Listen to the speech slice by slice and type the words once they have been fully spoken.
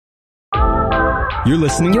You're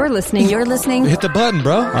listening. Hit the button,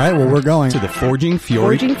 bro. All right, well, we're going To the Forging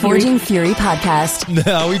Fury. Forging Fury podcast.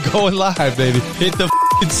 Now we going live, baby. Hit the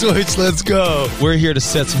switch. Let's go. We're here to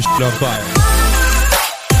set some shit on fire.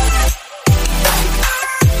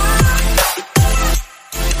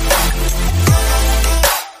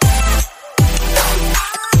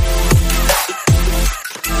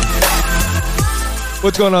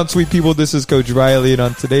 What's going on, sweet people? This is Coach Reilly, and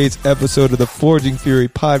on today's episode of the Forging Fury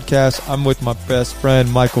podcast, I'm with my best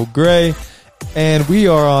friend, Michael Gray, and we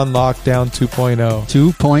are on lockdown 2.0.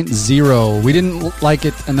 2.0. We didn't like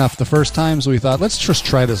it enough the first time, so we thought, let's just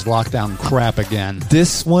try this lockdown crap again.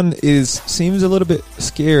 This one seems a little bit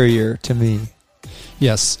scarier to me.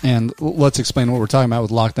 Yes, and let's explain what we're talking about with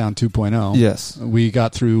lockdown 2.0. Yes. We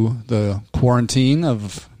got through the quarantine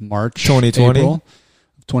of March, 2020. April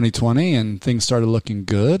 2020, and things started looking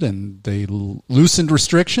good, and they loosened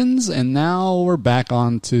restrictions, and now we're back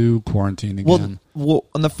on to quarantine again. Well,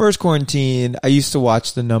 on the first quarantine, I used to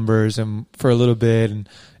watch the numbers and for a little bit, and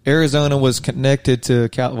Arizona was connected to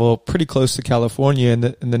pretty close to California, and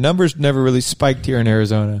the numbers never really spiked here in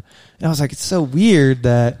Arizona. And I was like, it's so weird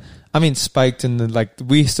that, spiked in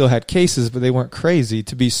we still had cases, but they weren't crazy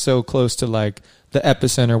to be so close to the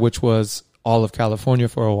epicenter, which was all of California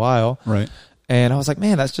for a while. Right. And I was like,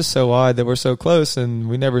 man, that's just so odd that we're so close and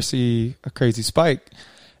we never see a crazy spike.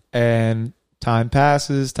 And time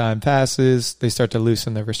passes. They start to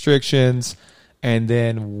loosen the restrictions. And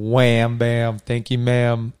then wham, bam, thank you,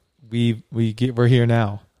 ma'am. We're here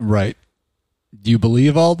now. Right. Do you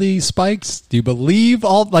believe all these spikes? Do you believe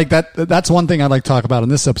all that? That's one thing I'd like to talk about in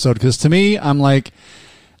this episode, because to me, I'm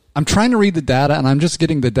trying to read the data, and I'm just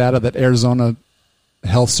getting the data that Arizona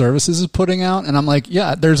Health Services is putting out, and I'm like,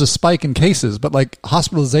 yeah, there's a spike in cases, but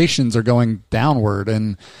hospitalizations are going downward,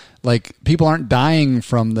 and people aren't dying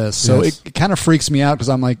from this. So Yes. it kind of freaks me out, because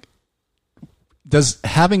I'm like, does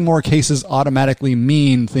having more cases automatically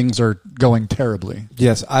mean things are going terribly?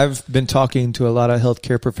 Yes, I've been talking to a lot of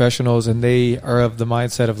healthcare professionals, and they are of the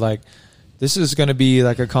mindset of this is going to be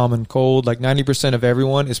like a common cold. 90% of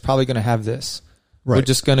everyone is probably going to have this. Right. We're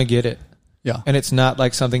just going to get it. Yeah. And it's not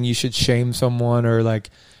something you should shame someone or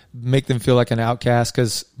make them feel like an outcast,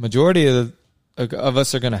 because majority of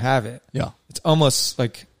us are going to have it. Yeah. It's almost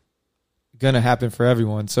going to happen for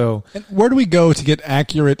everyone. So and where do we go to get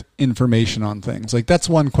accurate information on things? That's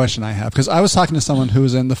one question I have, because I was talking to someone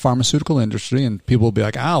who's in the pharmaceutical industry, and people will be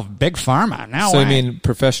like, oh, big pharma. Now so I mean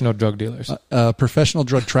professional drug dealers. Professional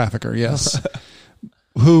drug trafficker, yes.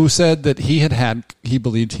 Who said that he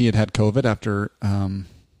believed he had had COVID after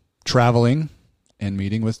traveling and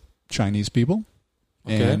meeting with Chinese people.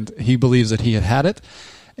 Okay. And he believes that he had it.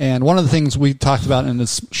 And one of the things we talked about in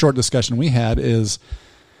this short discussion we had is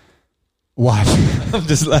what? I'm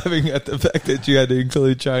just laughing at the fact that you had to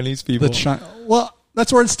include Chinese people. Well,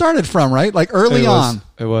 that's where it started from, right? Early on.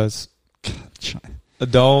 It was. China.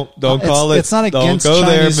 Don't call it. It's not against don't go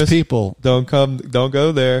Chinese there, people. Don't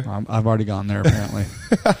go there. I've already gone there, apparently.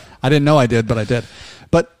 I didn't know I did, but I did.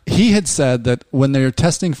 But he had said that when they're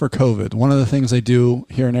testing for COVID, one of the things they do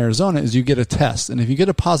here in Arizona is you get a test. And if you get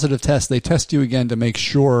a positive test, they test you again to make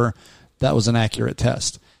sure that was an accurate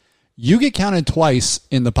test. You get counted twice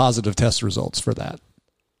in the positive test results for that,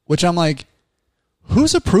 which I'm like,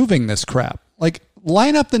 who's approving this crap?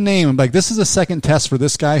 Line up the name. This is a second test for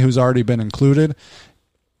this guy who's already been included.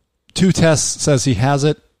 2 tests says he has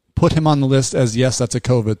it. Put him on the list as, yes, that's a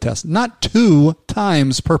COVID test. Not 2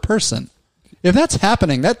 times per person. If that's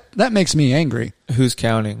happening, that makes me angry. Who's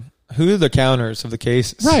counting? Who are the counters of the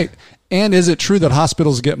cases? Right. And is it true that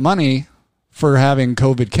hospitals get money for having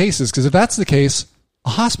COVID cases? Because if that's the case,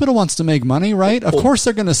 a hospital wants to make money, right? Of course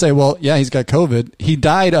they're going to say, well, yeah, he's got COVID. He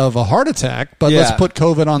died of a heart attack, but let's put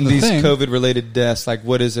COVID on the thing. These COVID-related deaths,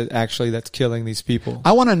 what is it actually that's killing these people?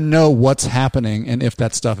 I want to know what's happening and if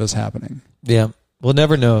that stuff is happening. Yeah. We'll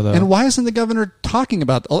never know, though. And why isn't the governor talking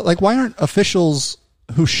about, why aren't officials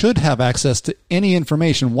who should have access to any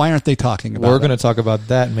information, why aren't they talking about it? We're going to talk about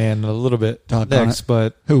that man a little bit next,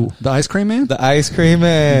 but... Who? The ice cream man? The ice cream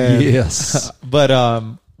man. Yes.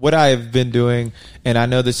 But what I've been doing, and I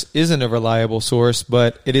know this isn't a reliable source,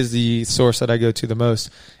 but it is the source that I go to the most.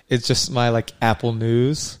 It's just my Apple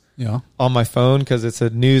News on my phone, because it's a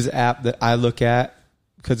news app that I look at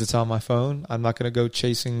because it's on my phone. I'm not going to go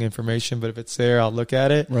chasing information, but if it's there, I'll look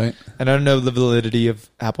at it. Right. And I don't know the validity of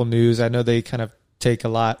Apple News. I know they kind of take a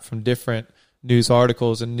lot from different news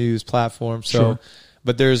articles and news platforms. So, sure.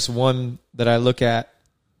 But there's one that I look at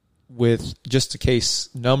with just the case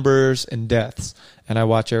numbers and deaths. And I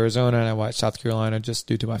watch Arizona and I watch South Carolina just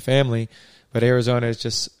due to my family. But Arizona is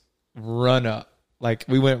just run up.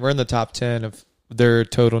 We're in the top 10 of their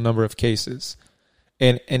total number of cases.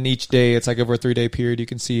 And each day, it's like over a 3-day period, you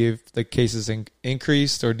can see if the cases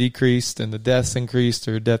increased or decreased, and the deaths increased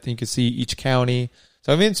or death. You can see each county.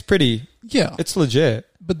 So I mean, it's pretty. Yeah, it's legit.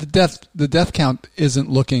 But the death count isn't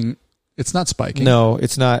looking. It's not spiking. No,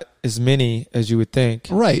 it's not as many as you would think.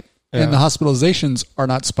 Right. Yeah. And the hospitalizations are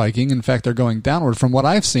not spiking. In fact, they're going downward from what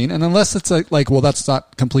I've seen. And unless it's like, well, that's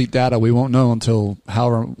not complete data, we won't know until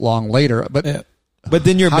however long later. But yeah. But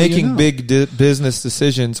then you're making big business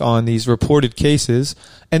decisions on these reported cases.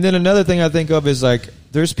 And then another thing I think of is like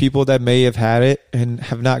there's people that may have had it and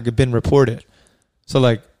have not been reported. So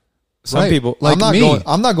like some people, like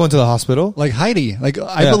I'm not going to the hospital. Like Heidi. Like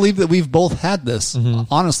I believe that we've both had this,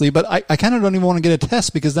 honestly. But I kind of don't even want to get a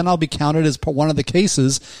test because then I'll be counted as one of the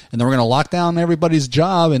cases. And then we're going to lock down everybody's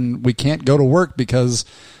job and we can't go to work because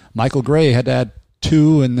Michael Gray had to add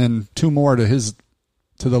 2 and then 2 more to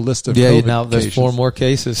the list of COVID now there's cases. 4 more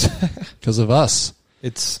cases because of us.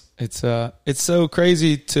 It's so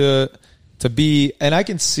crazy to be, and I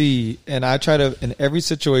can see, and I try to, in every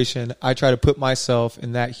situation, I try to put myself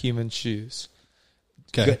in that human's shoes.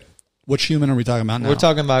 Okay. Which human are we talking about now? We're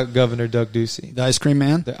talking about Governor Doug Ducey. The ice cream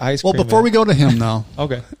man? The ice cream man. Well, before we go to him, though.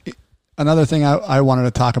 Okay. Another thing I wanted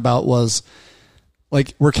to talk about was,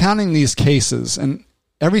 like, we're counting these cases, and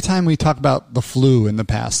every time we talk about the flu in the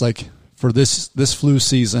past, like, for this flu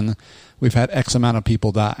season, we've had X amount of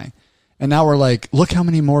people die. And now we're like, look how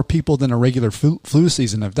many more people than a regular flu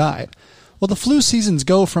season have died. Well, the flu seasons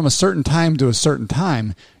go from a certain time to a certain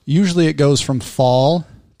time. Usually it goes from fall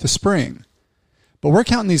to spring. But we're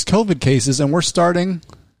counting these COVID cases, and we're starting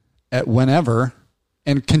at whenever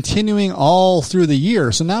and continuing all through the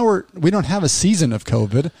year. So now we don't have a season of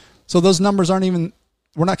COVID. So those numbers aren't even...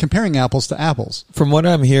 We're not comparing apples to apples. From what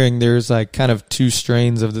I'm hearing, there's like kind of 2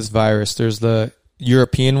 strains of this virus. There's the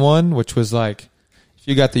European one, which was like, if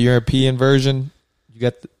you got the European version,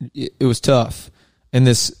 it was tough. And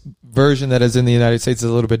this version that is in the United States is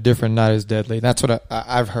a little bit different, not as deadly. That's what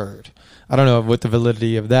I've heard. I don't know what the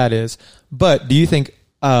validity of that is. But do you think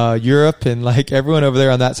Europe and like everyone over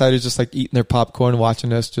there on that side is just like eating their popcorn,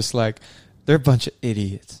 watching us, just like they're a bunch of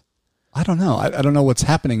idiots? I don't know. I don't know what's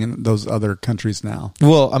happening in those other countries now.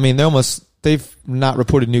 Well, I mean, they've not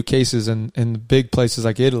reported new cases in big places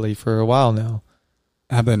like Italy for a while now.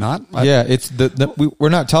 Have they not? Yeah, it's we're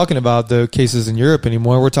not talking about the cases in Europe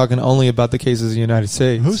anymore. We're talking only about the cases in the United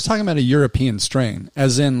States. Who's talking about a European strain?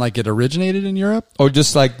 As in, like, it originated in Europe? Or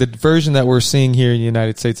just like the version that we're seeing here in the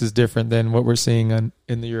United States is different than what we're seeing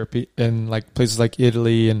in the in like places like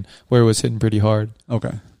Italy and where it was hitting pretty hard.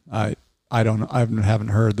 Okay. I don't know. I haven't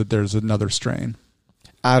heard that there's another strain.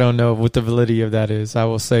 I don't know what the validity of that is. I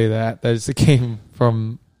will say that it came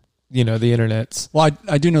from, the internets. Well,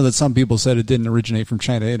 I do know that some people said it didn't originate from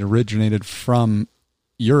China. It originated from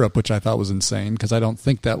Europe, which I thought was insane because I don't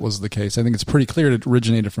think that was the case. I think it's pretty clear it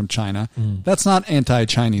originated from China. That's not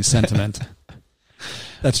anti-Chinese sentiment.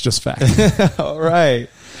 That's just fact. All right.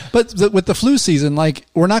 But with the flu season, like,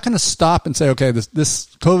 we're not going to stop and say, okay, this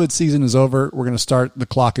COVID season is over. We're going to start the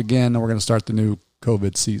clock again, and we're going to start the new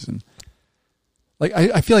COVID season. Like,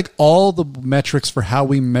 I feel like all the metrics for how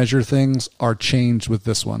we measure things are changed with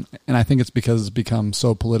this one. And I think it's because it's become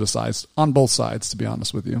so politicized on both sides, to be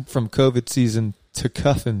honest with you. From COVID season to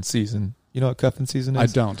cuffing season. You know what cuffing season is? I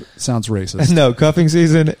don't. It sounds racist. No, cuffing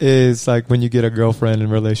season is like when you get a girlfriend in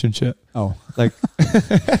a relationship. Oh. Like,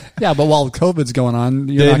 yeah, but while COVID's going on,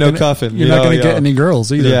 you're not cuffing. You're not going to get any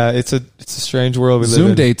girls either. Yeah, it's a strange world we live in.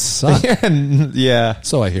 Zoom dates suck. Yeah.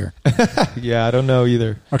 So I hear. Yeah, I don't know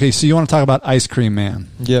either. Okay, so you want to talk about Ice Cream Man.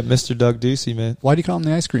 Yeah, Mr. Doug Ducey, man. Why do you call him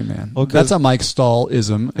the Ice Cream Man? Well, that's a Mike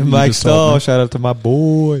Stahl-ism. Mike Stahl, shout out to my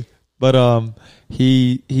boy. But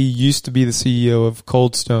he used to be the CEO of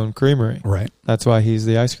Cold Stone Creamery. Right. That's why he's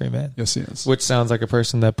the Ice Cream Man. Yes, he is. Which sounds like a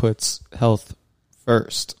person that puts health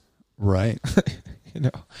first. Right.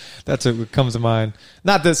 That's what comes to mind.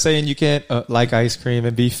 Not that saying you can't like ice cream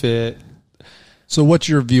and be fit. So what's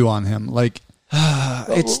your view on him? Like,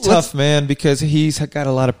 it's tough, man, because he's got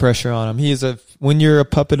a lot of pressure on him. When you're a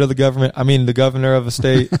puppet of the government, the governor of a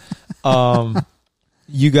state,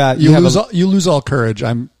 you lose all courage.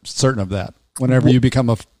 I'm certain of that. Whenever you become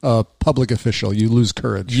a public official, you lose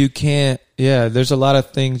courage. You can't. Yeah, there's a lot of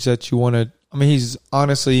things that you want to. He's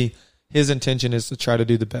honestly, his intention is to try to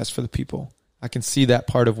do the best for the people. I can see that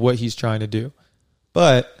part of what he's trying to do,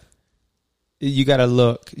 but you got to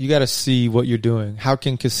look. You got to see what you're doing. How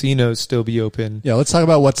can casinos still be open? Yeah, let's talk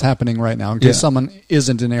about what's happening right now in case someone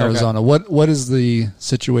isn't in Arizona. Okay. What is the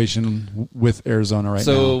situation with Arizona right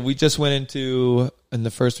now? So we just went into, in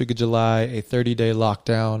the first week of July, a 30-day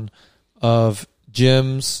lockdown of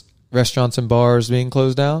gyms, restaurants, and bars being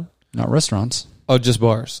closed down. Not restaurants. Oh, just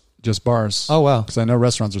bars. just bars. Oh, wow. Because I know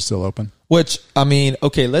restaurants are still open. Which, I mean,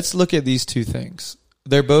 okay, let's look at these two things.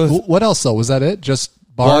 They're both What else though? Was that it? Just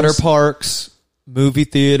bars? water parks, movie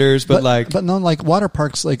theaters, but no, like water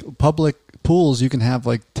parks, like public pools, you can have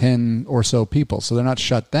like 10 or so people, so they're not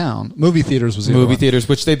shut down. Movie theaters was the other one. theaters,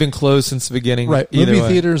 which they've been closed since the beginning. Right. Movie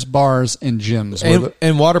theaters, bars, and gyms.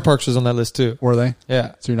 And water parks was on that list too. Were they?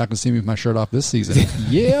 Yeah. So you're not going to see me with my shirt off this season.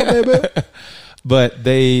 Yeah, baby. But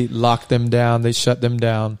they locked them down. They shut them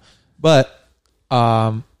down. But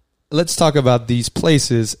let's talk about these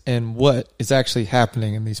places and what is actually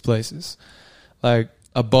happening in these places. Like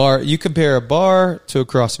a bar, you compare a bar to a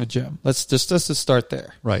CrossFit gym. Let's just start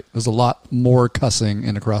there. Right. There's a lot more cussing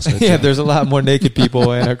in a CrossFit gym. Yeah, there's a lot more naked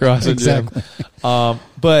people in a CrossFit Exactly. gym.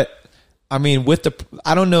 But I mean,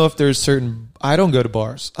 I don't know if there's I don't go to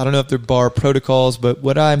bars. I don't know if there are bar protocols, but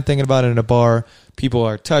what I'm thinking about in a bar, people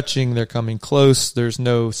are touching, they're coming close, there's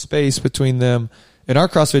no space between them. In our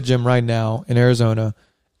CrossFit gym right now in Arizona,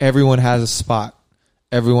 everyone has a spot.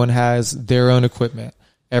 Everyone has their own equipment.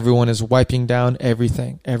 Everyone is wiping down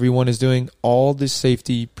everything. Everyone is doing all the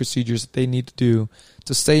safety procedures that they need to do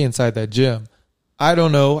to stay inside that gym. I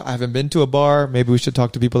don't know. I haven't been to a bar. Maybe we should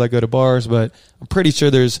talk to people that go to bars, but I'm pretty sure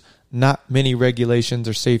there's not many regulations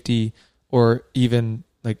or safety or even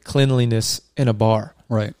like cleanliness in a bar.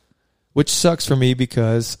 Right. Which sucks for me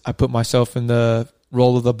because I put myself in the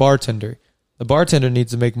role of the bartender. The bartender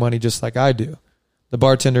needs to make money just like I do. The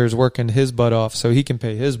bartender is working his butt off so he can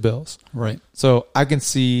pay his bills. Right. So I can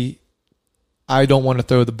see, I don't want to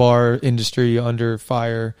throw the bar industry under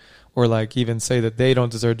fire or like even say that they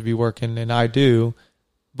don't deserve to be working and I do.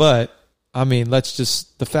 But I mean,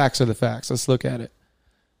 the facts are the facts. Let's look at it.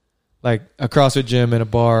 Like a CrossFit gym and a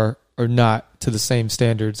bar are not to the same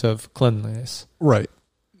standards of cleanliness. Right.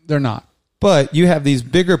 They're not. But you have these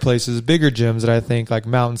bigger places, bigger gyms that I think like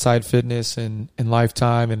Mountainside Fitness and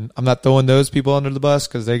Lifetime. And I'm not throwing those people under the bus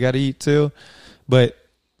because they got to eat too. But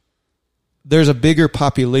there's a bigger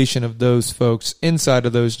population of those folks inside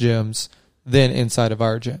of those gyms than inside of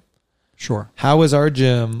our gym. Sure. How is our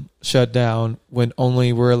gym shut down when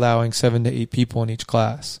only we're allowing 7 to 8 people in each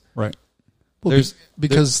class? Right. Well,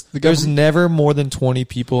 there's never more than 20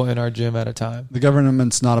 people in our gym at a time. The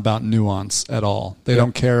government's not about nuance at all. They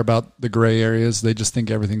don't care about the gray areas. They just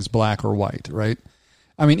think everything's black or white, right?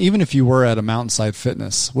 I mean, even if you were at a Mountainside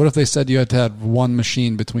Fitness, what if they said you had to have one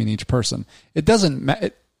machine between each person? It doesn't.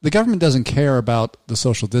 The government doesn't care about the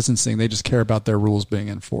social distancing. They just care about their rules being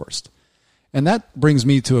enforced. And that brings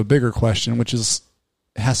me to a bigger question, which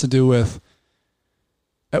has to do with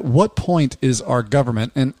at what point is our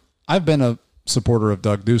government, and I've been a supporter of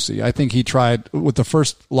Doug Ducey. I think he tried with the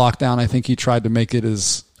first lockdown. I think he tried to make it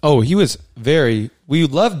as we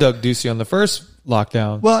loved Doug Ducey on the first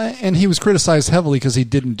lockdown. Well, and he was criticized heavily because he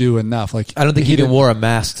didn't do enough. Like I don't think he even wore a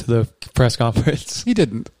mask to the press conference. He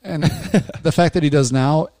didn't. And the fact that he does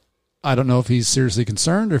now, I don't know if he's seriously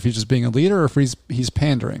concerned or if he's just being a leader or if he's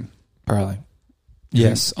pandering. Probably.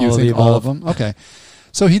 Yes, you think all of them. Okay.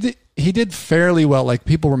 So he did fairly well. Like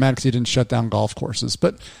people were mad because he didn't shut down golf courses,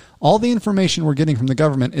 but all the information we're getting from the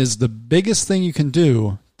government is the biggest thing you can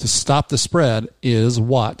do to stop the spread is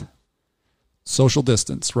what? Social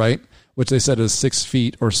distance, right? Which they said is 6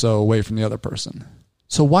 feet or so away from the other person.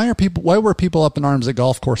 So why were people up in arms that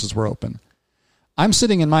golf courses were open? I'm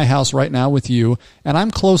sitting in my house right now with you, and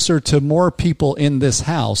I'm closer to more people in this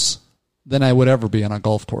house than I would ever be on a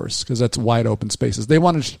golf course because that's wide open spaces. They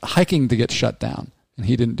wanted hiking to get shut down, and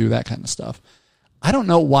he didn't do that kind of stuff. I don't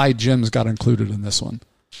know why gyms got included in this one.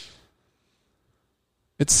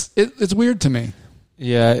 It's weird to me.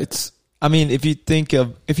 Yeah, I mean, if you think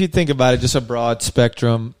about it, just a broad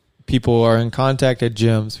spectrum, people are in contact at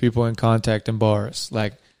gyms, people are in contact in bars.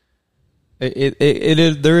 Like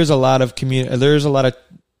there is a lot of there's a lot of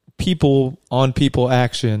people on people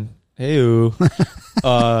action. In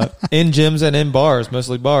gyms and in bars,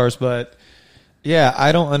 mostly bars, but yeah,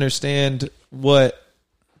 I don't understand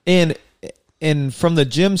and from the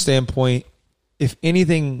gym standpoint, if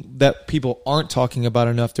anything that people aren't talking about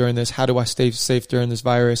enough during this, how do I stay safe during this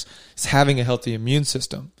virus, is having a healthy immune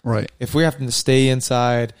system. Right. If we're having to stay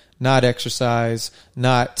inside, not exercise,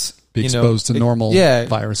 not be exposed to normal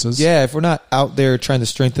viruses. Yeah, if we're not out there trying to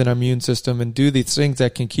strengthen our immune system and do these things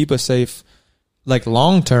that can keep us safe, like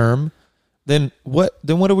long term, then what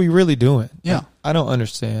are we really doing? Yeah. I don't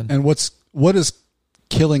understand. And what is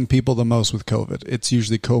killing people the most with COVID? It's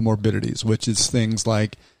usually comorbidities, which is things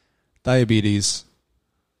like diabetes,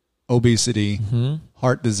 obesity,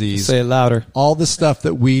 heart disease. Say it louder. All the stuff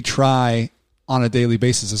that we try on a daily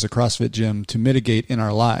basis as a CrossFit gym to mitigate in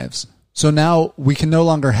our lives. So now we can no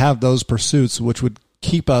longer have those pursuits, which would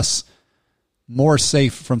keep us more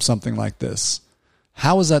safe from something like this.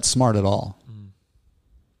 How is that smart at all?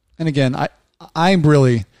 And again, I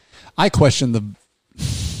question the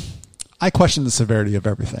severity of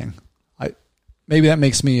everything. Maybe that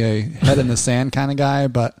makes me a head in the sand kind of guy,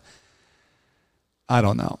 but I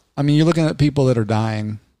don't know. I mean, you're looking at people that are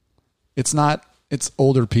dying. It's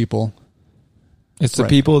older people. It's the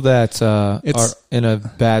people that are in a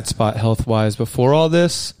bad spot health-wise before all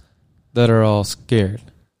this that are all scared.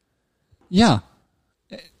 Yeah.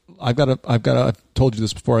 I've told you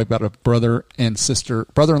this before. I've got a brother-in-law and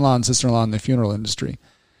sister-in-law in the funeral industry.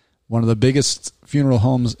 One of the biggest funeral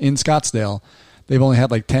homes in Scottsdale. They've only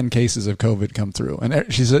had like 10 cases of COVID come through. And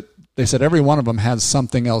they said every one of them has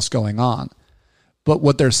something else going on. But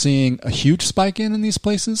what they're seeing a huge spike in these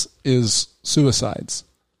places is suicides.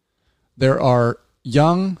 There are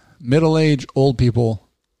young, middle-aged, old people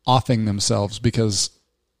offing themselves because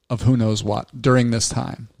of who knows what during this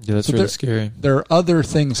time. Yeah, that's really scary. There are other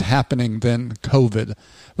things happening than COVID.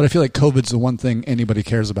 But I feel like COVID's the one thing anybody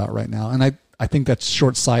cares about right now. And I think that's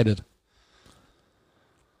short-sighted.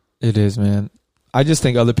 It is, man. I just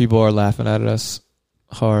think other people are laughing at us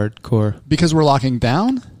hardcore. Because we're locking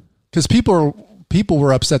down? Because people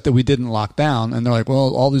were upset that we didn't lock down, and they're like,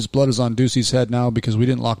 well, all this blood is on Ducey's head now because we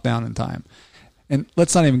didn't lock down in time. And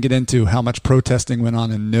let's not even get into how much protesting went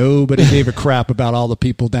on, and nobody gave a crap about all the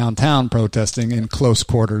people downtown protesting in close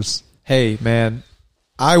quarters. Hey, man,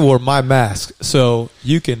 I wore my mask, so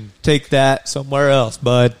you can take that somewhere else,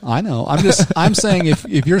 bud. I know. I'm saying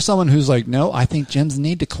if you're someone who's like, no, I think gyms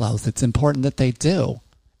need to close. It's important that they do.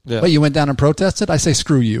 Yeah. But you went down and protested? I say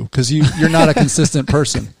screw you, because you're not a consistent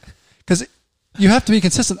person. Because you have to be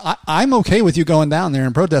consistent. I'm okay with you going down there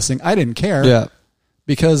and protesting. I didn't care. Yeah.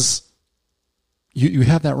 Because you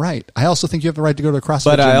have that right. I also think you have the right to go to a CrossFit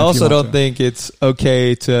But gym I also don't think it's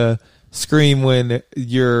okay to scream when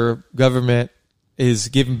your government is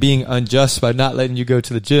being unjust by not letting you go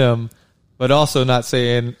to the gym, but also not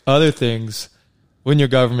saying other things when your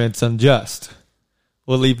government's unjust.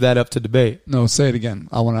 We'll leave that up to debate. No, say it again.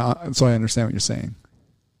 So I understand what you're saying.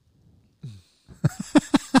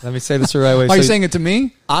 Let me say this the right way. Are you saying it to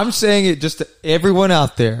me? I'm saying it just to everyone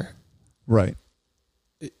out there. Right.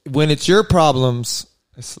 When it's your problems,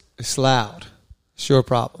 it's loud. It's your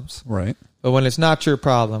problems. Right. But when it's not your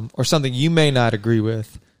problem or something you may not agree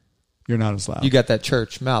with, you're not as loud. You got that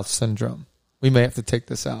church mouth syndrome. We may have to take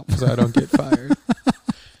this out so I don't get fired.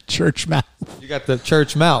 Church mouse. You got the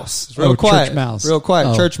church mouse. It's real quiet. Church mouse. Real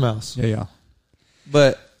quiet. Church mouse. Yeah.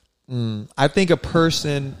 But I think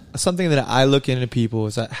something that I look into people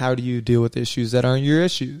is that how do you deal with issues that aren't your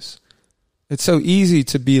issues? It's so easy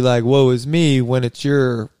to be like, woe is me when it's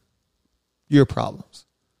your problems.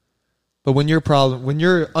 But when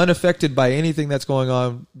you're unaffected by anything that's going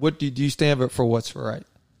on, what do you stand for what's right?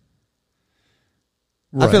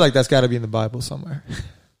 Right. I feel like that's got to be in the Bible somewhere.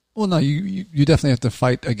 Well, no, you definitely have to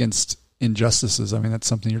fight against injustices. I mean, that's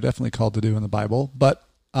something you're definitely called to do in the Bible. But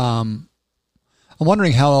I'm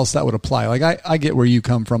wondering how else that would apply. Like, I get where you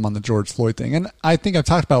come from on the George Floyd thing. And I think I've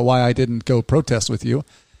talked about why I didn't go protest with you.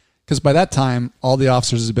 Because by that time, all the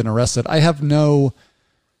officers have been arrested. I have no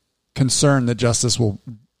concern that justice will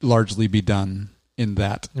largely be done in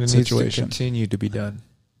that situation. It needs to continue to be done.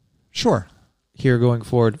 Sure. Here going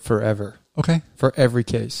forward forever. Okay. For every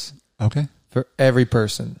case. Okay. For every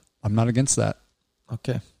person. I'm not against that.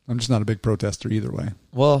 Okay. I'm just not a big protester either way.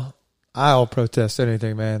 Well, I'll protest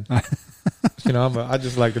anything, man. I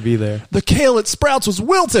just like to be there. The kale at Sprouts was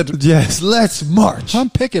wilted. Yes, let's march. I'm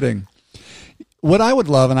picketing. What I would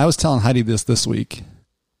love, and I was telling Heidi this week,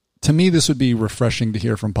 to me this would be refreshing to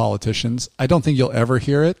hear from politicians. I don't think you'll ever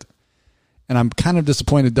hear it, and I'm kind of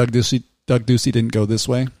disappointed Doug Ducey didn't go this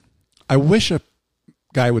way. I wish a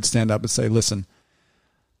guy would stand up and say, listen,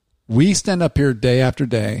 we stand up here day after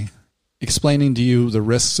day explaining to you the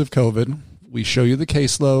risks of COVID. We show you the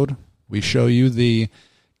caseload. We show you the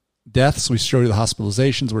deaths. We show you the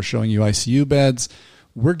hospitalizations. We're showing you ICU beds.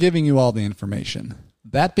 We're giving you all the information.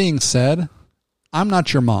 That being said, I'm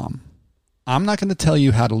not your mom. I'm not going to tell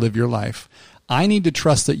you how to live your life. I need to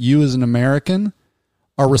trust that you as an American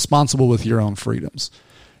are responsible with your own freedoms.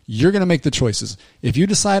 You're going to make the choices. If you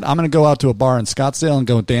decide I'm going to go out to a bar in Scottsdale and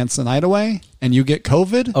go dance the night away and you get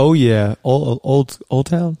COVID. Oh, yeah. Old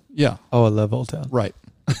Town? Yeah. Oh, I love Old Town. Right.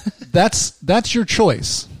 That's your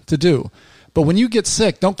choice to do. But when you get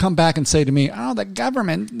sick, don't come back and say to me, oh, the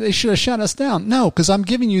government, they should have shut us down. No, because I'm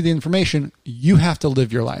giving you the information. You have to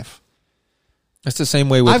live your life. That's the same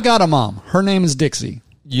way with... I've got a mom. Her name is Dixie.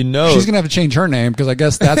 You know, she's going to have to change her name because I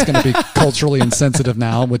guess that's going to be culturally insensitive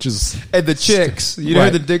now, which is. And the chicks, you know,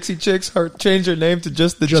 the Dixie Chicks change their name to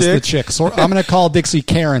just the chicks. Or I'm going to call Dixie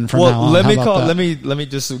Karen from now on. Let me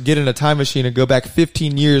just get in a time machine and go back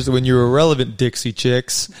 15 years when you were relevant, Dixie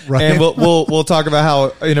Chicks, right. And we'll talk about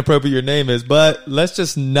how inappropriate your name is. But let's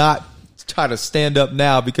just not try to stand up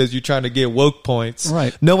now because you're trying to get woke points.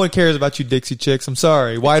 Right. No one cares about you, Dixie Chicks. I'm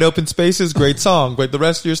sorry. Wide Open Spaces, great song, but the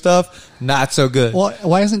rest of your stuff, not so good. Well,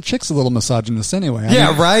 why isn't Chicks a little misogynist anyway?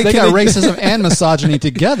 Right. They got racism and misogyny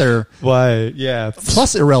together. Why? Yeah.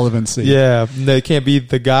 Plus irrelevancy. Yeah. They can't be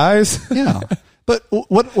the guys. Yeah. But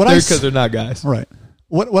because they're not guys. Right.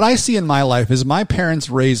 What I see in my life is my parents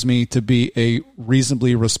raised me to be a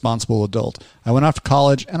reasonably responsible adult. I went off to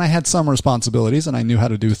college and I had some responsibilities and I knew how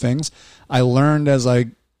to do things. I learned as I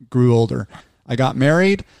grew older. I got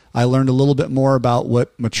married. I learned a little bit more about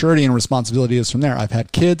what maturity and responsibility is from there. I've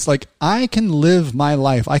had kids. Like, I can live my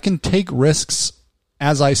life. I can take risks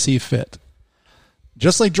as I see fit.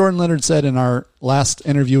 Just like Jordan Leonard said in our last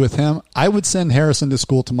interview with him, I would send Harrison to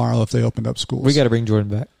school tomorrow if they opened up schools. We got to bring Jordan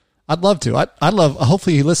back. I'd love to. I'd love,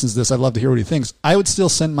 hopefully he listens to this. I'd love to hear what he thinks. I would still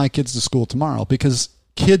send my kids to school tomorrow because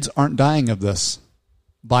kids aren't dying of this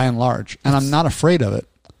by and large. And I'm not afraid of it.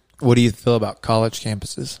 What do you feel about college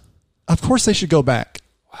campuses? Of course they should go back.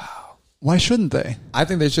 Wow. Why shouldn't they? I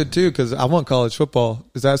think they should too because I want college football.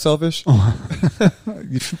 Is that selfish?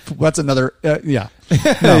 That's another, yeah.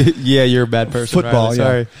 No. Yeah, you're a bad person. Football, Riley.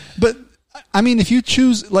 Sorry. Yeah. But, I mean, if you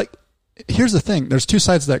choose, like, here's the thing. There's two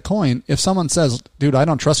sides to that coin. If someone says, dude, I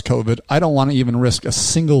don't trust COVID, I don't want to even risk a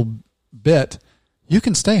single bit, you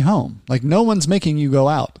can stay home. Like, no one's making you go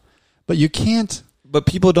out. But you can't. But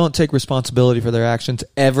people don't take responsibility for their actions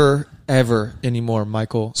ever anymore,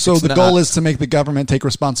 Michael. So the goal is to make the government take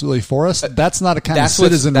responsibility for us? That's not a kind of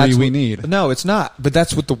citizenry we need. No, it's not. But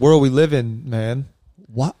that's what the world we live in, man.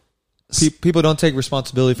 What? People don't take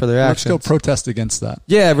responsibility for their actions. Let's go protest against that.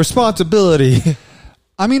 Yeah, responsibility.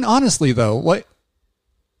 I mean, honestly, though, what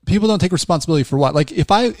people don't take responsibility for what? Like,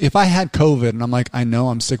 if I had COVID and I'm like, I know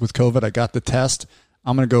I'm sick with COVID, I got the test,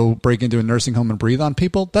 I'm going to go break into a nursing home and breathe on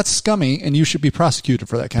people. That's scummy, and you should be prosecuted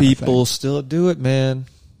for that kind of thing. People still do it, man.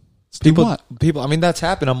 People, I mean, that's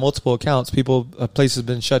happened on multiple accounts. A place has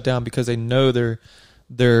been shut down because they know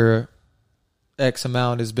their X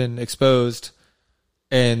amount has been exposed,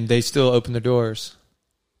 and they still open their doors.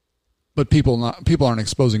 But people aren't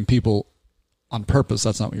exposing people on purpose.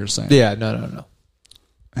 That's not what you're saying. Yeah, no.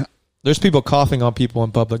 There's people coughing on people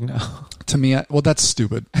in public now. To me, that's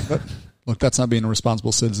stupid. But, look, that's not being a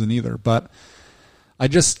responsible citizen either. But I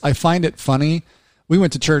find it funny. We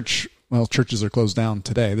went to church. Well, churches are closed down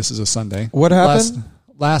today. This is a Sunday. What happened?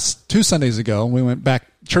 Last 2 Sundays ago, we went back.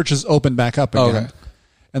 Churches opened back up again. Okay.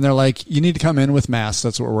 And they're like, you need to come in with masks.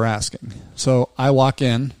 That's what we're asking. So I walk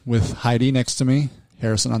in with Heidi next to me,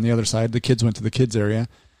 Harrison on the other side. The kids went to the kids area.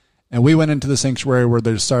 And we went into the sanctuary where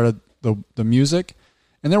they started the music.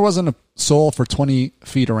 And there wasn't a soul for 20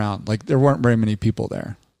 feet around. Like, there weren't very many people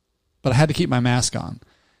there. But I had to keep my mask on.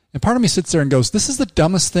 And part of me sits there and goes, this is the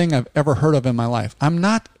dumbest thing I've ever heard of in my life. I'm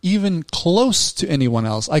not even close to anyone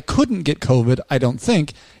else. I couldn't get COVID, I don't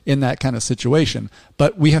think, in that kind of situation.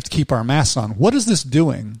 But we have to keep our masks on. What is this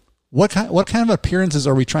doing? What kind of appearances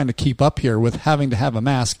are we trying to keep up here with having to have a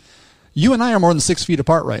mask? You and I are more than 6 feet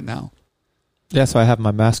apart right now. Yeah, so I have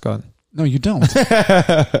my mask on. No, you don't.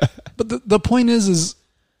 But the point is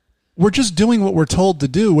we're just doing what we're told to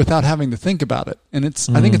do without having to think about it. And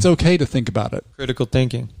I think it's okay to think about it. Critical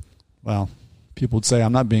thinking. Well, people would say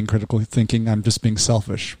I'm not being critical thinking. I'm just being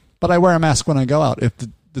selfish. But I wear a mask when I go out. If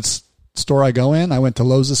the store I go in, I went to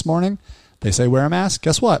Lowe's this morning. They say wear a mask.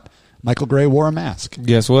 Guess what? Michael Gray wore a mask.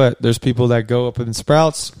 Guess what? There's people that go up in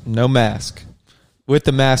Sprouts, no mask, with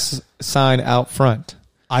the mask sign out front.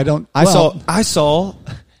 I saw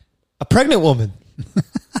a pregnant woman,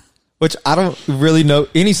 which I don't really know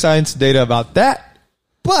any science data about that.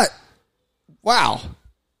 But wow,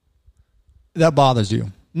 that bothers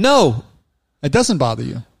you. No, it doesn't bother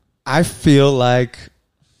you. I feel like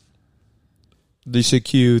they should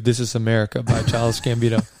cue "This Is America" by Childish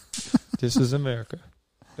Gambino. This is America.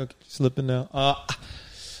 Okay, slipping now.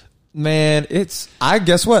 Man, I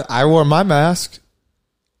guess what? I wore my mask.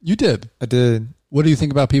 You did. I did. What do you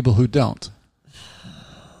think about people who don't?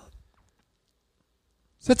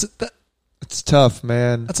 It's tough,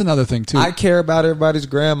 man. That's another thing too. I care about everybody's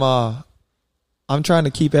grandma. I'm trying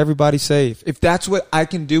to keep everybody safe. If that's what I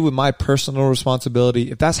can do with my personal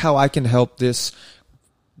responsibility, if that's how I can help this,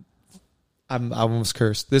 I almost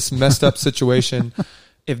cursed, this messed up situation,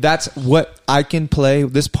 if that's what I can play,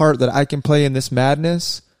 this part that I can play in this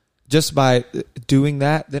madness, just by doing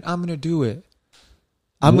that, then I'm going to do it.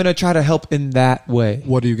 I'm going to try to help in that way.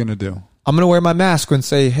 What are you going to do? I'm going to wear my mask and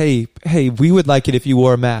say, hey, we would like it if you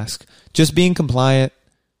wore a mask. Just being compliant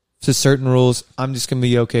to certain rules, I'm just going to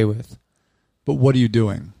be okay with. But what are you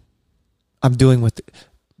doing? I'm doing what...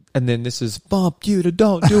 And then this is, bump you to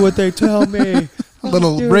don't do what they tell me. A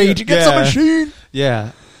little rage against the machine.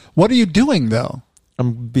 Yeah. What are you doing, though?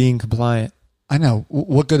 I'm being compliant. I know.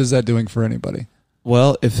 What good is that doing for anybody?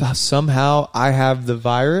 Well, if somehow I have the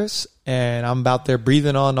virus and I'm out there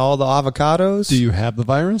breathing on all the avocados. Do you have the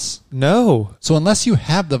virus? No. So unless you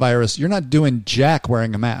have the virus, you're not doing jack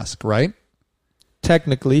wearing a mask, right?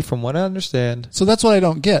 Technically, from what I understand. So that's what I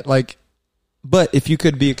don't get. Like, but if you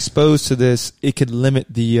could be exposed to this, it could limit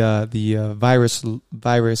the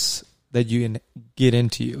virus that you can get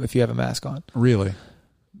into you if you have a mask on. Really?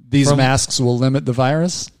 These masks will limit the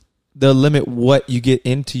virus? They'll limit what you get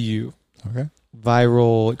into you. Okay.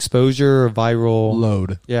 Viral exposure or viral...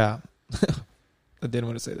 load. Yeah. I didn't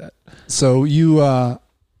want to say that. So you...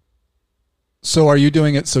 So are you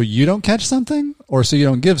doing it so you don't catch something or so you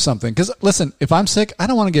don't give something? Because listen, if I'm sick, I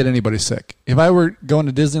don't want to get anybody sick. If I were going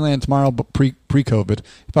to Disneyland tomorrow, but pre-COVID,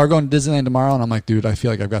 if I were going to Disneyland tomorrow and I'm like, dude, I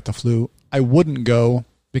feel like I've got the flu, I wouldn't go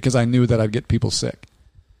because I knew that I'd get people sick.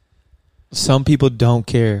 Some people don't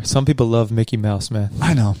care. Some people love Mickey Mouse, man.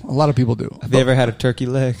 I know. A lot of people do. Have you ever had a turkey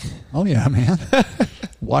leg? Oh, yeah, man.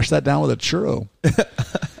 Wash that down with a churro.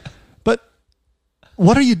 But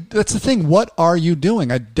what are you... That's the thing. What are you doing?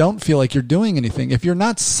 I don't feel like you're doing anything. If you're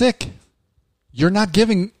not sick, you're not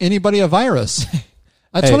giving anybody a virus.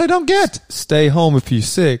 That's what I don't get. Stay home if you're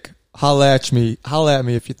sick. Holla at me. Holla at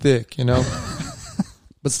me if you're thick, you know?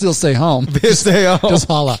 But still stay home. Stay home. Just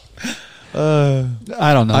holla.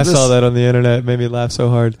 I don't know. I saw that on the internet. It made me laugh so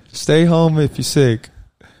hard. Stay home if you're sick.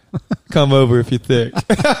 Come over if you're thick.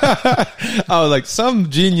 I was like, some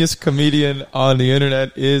genius comedian on the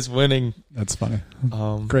internet is winning. That's funny.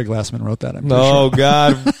 Craig Glassman wrote that. No, sure.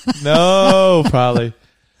 God. No, probably.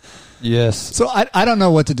 Yes. So I don't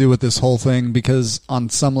know what to do with this whole thing because on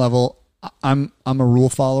some level, I'm a rule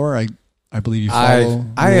follower. I believe you follow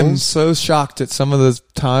I am rules. so shocked at some of those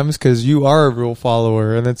times because you are a rule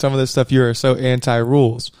follower, and then some of the stuff you are so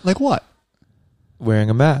anti-rules. Like what? Wearing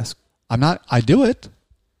a mask. I'm not. I do it.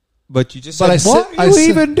 But you just but said, what are you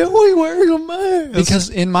even doing wearing a mask?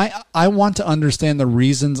 Because I want to understand the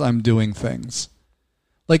reasons I'm doing things.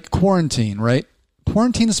 Like quarantine, right?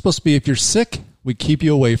 Quarantine is supposed to be if you're sick, we keep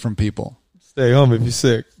you away from people. Stay home if you're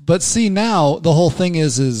sick. But see, now the whole thing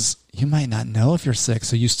is you might not know if you're sick,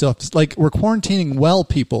 so you still have to, like, we're quarantining well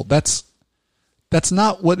people. That's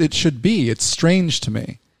not what it should be. It's strange to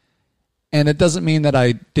me. And it doesn't mean that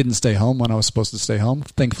I didn't stay home when I was supposed to stay home.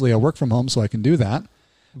 Thankfully, I work from home, so I can do that.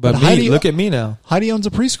 But Heidi, look at me now. Heidi owns a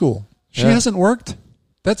preschool. She hasn't worked.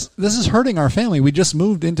 This is hurting our family. We just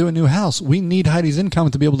moved into a new house. We need Heidi's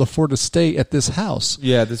income to be able to afford to stay at this house.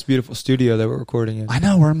 Yeah, this beautiful studio that we're recording in. I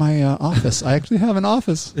know. We're in my office. I actually have an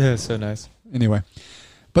office. Yeah, it's so nice. Anyway.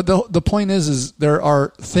 But the point is there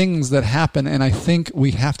are things that happen, and I think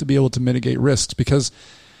we have to be able to mitigate risks because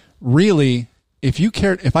really, if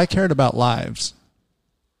I cared about lives,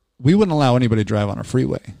 we wouldn't allow anybody to drive on a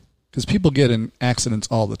freeway because people get in accidents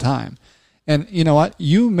all the time. And you know what?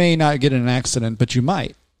 You may not get in an accident, but you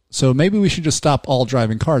might. So maybe we should just stop all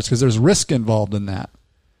driving cars because there's risk involved in that.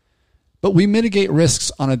 But we mitigate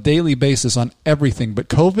risks on a daily basis on everything. But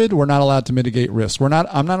COVID, we're not allowed to mitigate risks. I'm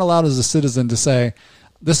not allowed as a citizen to say,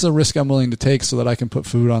 this is a risk I'm willing to take so that I can put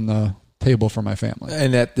food on the table for my family.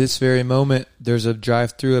 And at this very moment, there's a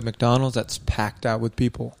drive-through at McDonald's that's packed out with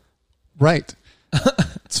people. Right.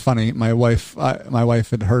 It's funny. My wife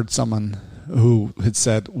had heard someone who had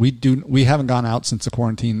said, we haven't gone out since the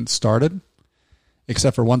quarantine started,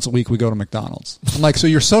 except for once a week we go to McDonald's. I'm like, so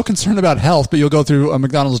you're so concerned about health, but you'll go through a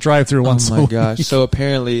McDonald's drive-through once a week. Oh my gosh. So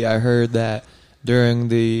apparently I heard that during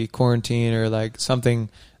the quarantine or like something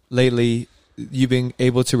lately, you've been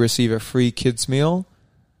able to receive a free kids meal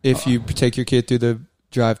if you take your kid through the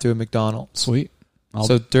drive-through at McDonald's. Sweet.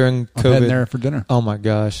 So during COVID, I'm heading there for dinner. Oh my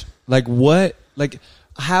gosh! Like what? Like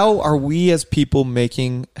how are we as people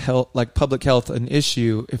making health, like public health, an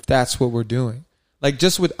issue if that's what we're doing? Like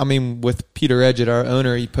just with Peter Edgett, our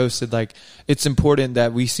owner, he posted like it's important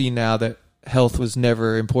that we see now that health was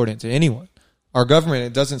never important to anyone. Our government,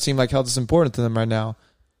 it doesn't seem like health is important to them right now.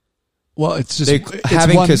 Well, it's just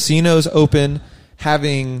having casinos open,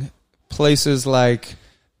 having places like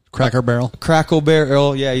Cracker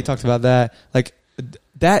Barrel. Yeah, you talked about that. Like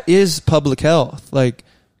that is public health. Like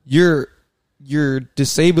you're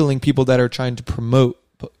disabling people that are trying to promote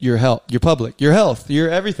your health, your health, your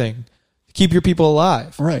everything. Keep your people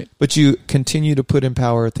alive. Right. But you continue to put in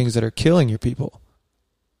power things that are killing your people.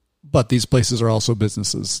 But these places are also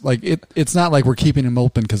businesses. Like it's not like we're keeping them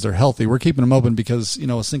open because they're healthy. We're keeping them open because,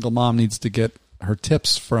 a single mom needs to get her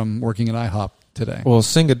tips from working at IHOP today. Well,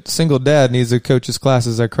 single dad needs to coach his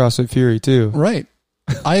classes at CrossFit Fury too. Right.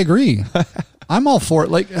 I agree. I'm all for it.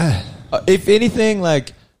 Like, if anything,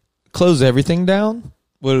 like close everything down.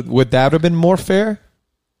 Would that have been more fair?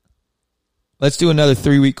 Let's do another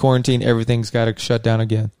 3-week quarantine. Everything's got to shut down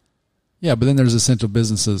again. Yeah, but then there's essential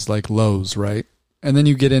businesses like Lowe's, right? And then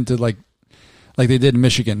you get into like they did in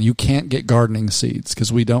Michigan. You can't get gardening seeds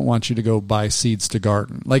because we don't want you to go buy seeds to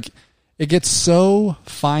garden. Like, it gets so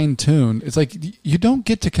fine-tuned. It's like you don't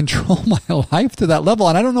get to control my life to that level.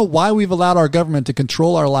 And I don't know why we've allowed our government to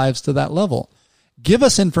control our lives to that level. Give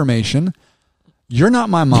us information. You're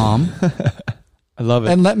not my mom. I love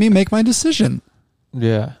it. And let me make my decision.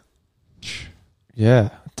 Yeah. Yeah.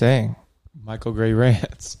 Dang. Michael Gray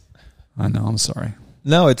rants. I know. I'm sorry.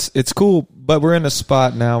 No, it's cool, but we're in a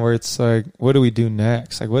spot now where it's like, what do we do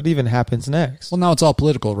next? Like, what even happens next? Well, now it's all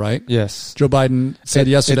political, right? Yes. Joe Biden said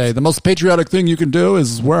yesterday, the most patriotic thing you can do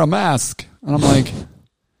is wear a mask. And I'm like,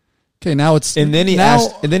 okay, now it's... And then he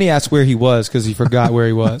asked where he was because he forgot where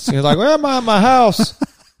he was. He was like, where am I at my house?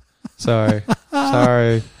 Sorry.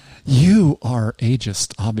 You are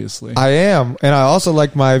ageist, obviously. I am. And I also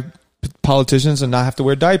like my politicians to not have to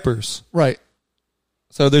wear diapers. Right.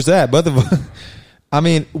 So there's that. Both of them. I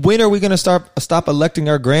mean, when are we going to stop electing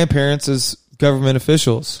our grandparents as government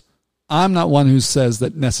officials? I'm not one who says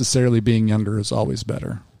that necessarily being younger is always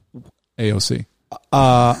better. AOC.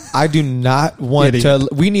 I do not want to.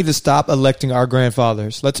 We need to stop electing our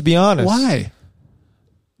grandfathers. Let's be honest. Why?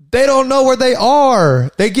 They don't know where they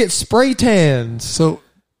are. They get spray tans. So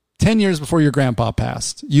 10 years before your grandpa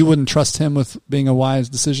passed, you wouldn't trust him with being a wise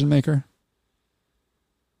decision maker?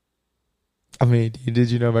 I mean,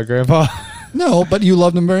 did you know my grandpa? No, but you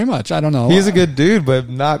loved him very much. I don't know. He's a good dude, but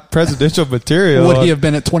not presidential material. Would he have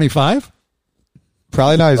been at 25?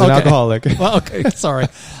 Probably not. He's an alcoholic. Well, okay. Sorry.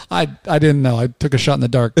 I didn't know. I took a shot in the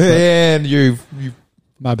dark. And you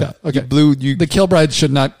my bad. Okay. The Kilbride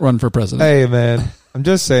should not run for president. Hey, man. I'm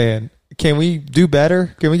just saying. Can we do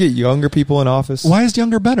better? Can we get younger people in office? Why is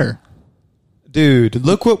younger better? Dude,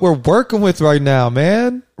 look what we're working with right now,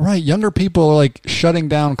 man. Right. Younger people are like shutting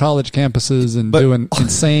down college campuses and doing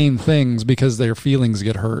insane things because their feelings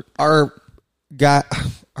get hurt. Our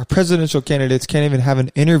presidential candidates can't even have an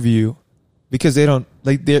interview because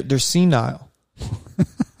they're senile.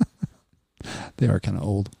 They are kind of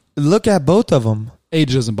old. Look at both of them.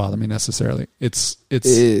 Age doesn't bother me necessarily. It's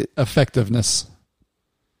effectiveness.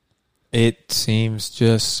 It seems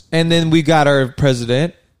just... And then we got our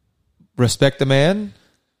president, respect the man,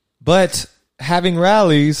 but having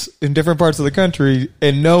rallies in different parts of the country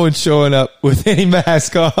and no one showing up with any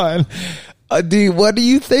mask on. Dude, what do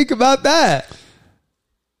you think about that?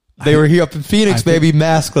 They were here up in Phoenix, baby,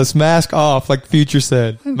 maskless, mask off, like Future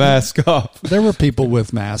said. Mask off. There were people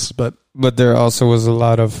with masks, but there also was a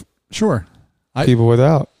lot of people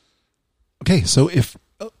without. Okay, so if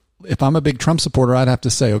I'm a big Trump supporter, I'd have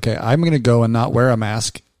to say, okay, I'm going to go and not wear a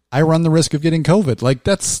mask. I run the risk of getting COVID. Like,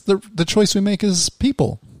 that's the choice we make as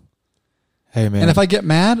people. Hey, man. And if I get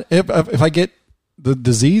mad, if I get the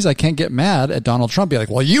disease, I can't get mad at Donald Trump. Be like,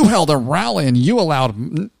 well, you held a rally and you allowed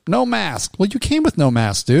no mask. Well, you came with no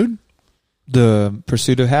mask, dude. The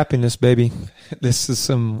Pursuit of Happiness, baby. This is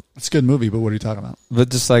it's a good movie, but what are you talking about? But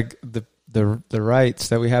just like the rights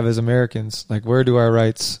that we have as Americans, like where do your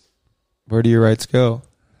rights go?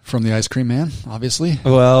 From the ice cream man, obviously.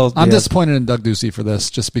 Well, I'm disappointed in Doug Ducey for this,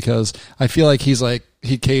 just because I feel like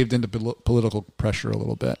he caved into political pressure a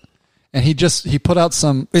little bit. And he put out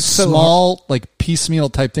some small, like piecemeal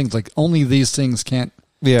type things, like only these things can't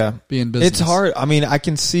be in business. It's hard. I mean, I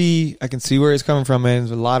can see where he's coming from, man.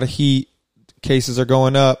 There's a lot of heat. Cases are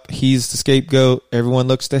going up. He's the scapegoat. Everyone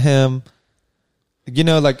looks to him. You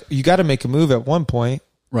know, like you got to make a move at one point.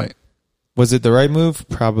 Right. Was it the right move?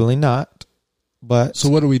 Probably not. But so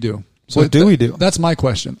what do we do? What do we do? That's my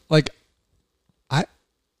question. Like, I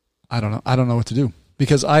don't know. I don't know what to do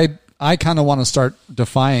because I kind of want to start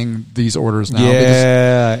defying these orders now.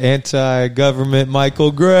 Yeah, anti-government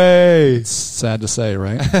Michael Gray. It's sad to say,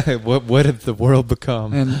 right? What have the world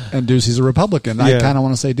become? And Ducey's a Republican. Yeah. I kind of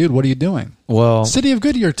want to say, dude, what are you doing? Well, City of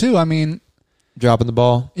Goodyear too. I mean, dropping the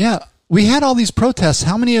ball. Yeah, we had all these protests.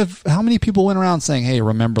 How many people went around saying, "Hey,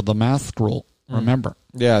 remember the mask rule"? Remember?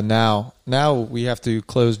 Yeah. Now we have to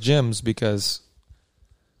close gyms because.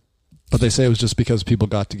 But they say it was just because people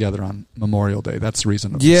got together on Memorial Day. That's the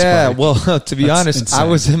reason. Yeah, well, to be honest, insane.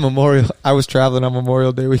 I was traveling on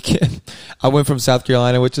Memorial Day weekend. I went from South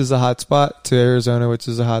Carolina, which is a hot spot, to Arizona, which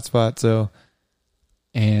is a hot spot. So,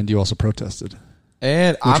 and you also protested.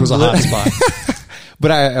 And which was a hot spot.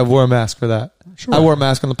 But I wore a mask for that. Sure. I wore a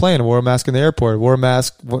mask on the plane. I wore a mask in the airport. I wore a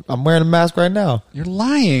mask. I'm wearing a mask right now. You're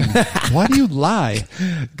lying. Why do you lie?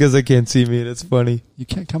 Because they can't see me and it's funny. You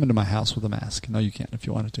can't come into my house with a mask. No, you can't if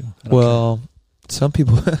you wanted to. Well, some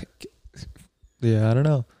people... yeah, I don't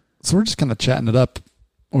know. So we're just kind of chatting it up.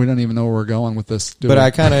 We don't even know where we're going with this. But I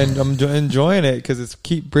kind of I'm enjoying it because it's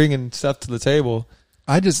keep bringing stuff to the table.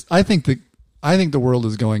 I think the world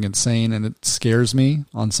is going insane, and it scares me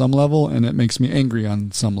on some level, and it makes me angry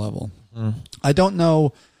on some level. I don't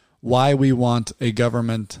know why we want a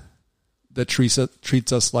government that treats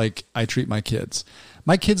us like I treat my kids.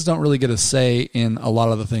 My kids don't really get a say in a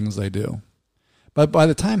lot of the things they do. But by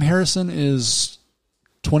the time Harrison is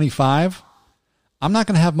 25, I'm not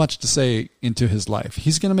going to have much to say into his life.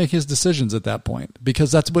 He's going to make his decisions at that point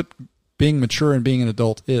because that's what being mature and being an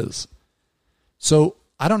adult is. So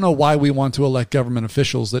I don't know why we want to elect government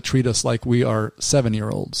officials that treat us like we are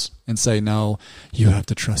 7-year-olds and say, no, you have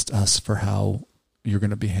to trust us for how you're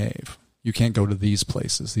going to behave. You can't go to these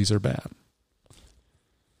places. These are bad.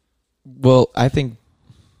 Well, I think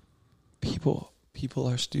people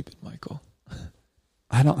are stupid, Michael.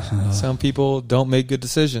 I don't. Some people don't make good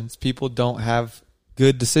decisions. People don't have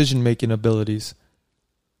good decision-making abilities.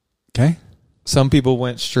 Okay. Some people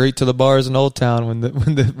went straight to the bars in Old Town when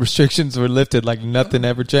the restrictions were lifted, like nothing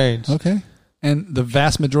ever changed. Okay. And the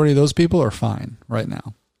vast majority of those people are fine right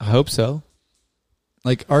now. I hope so.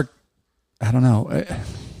 Like I don't know.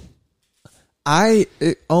 I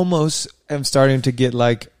almost am starting to get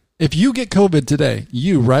like, if you get COVID today,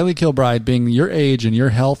 you, Reilly Kilbride, being your age and your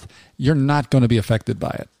health, you're not going to be affected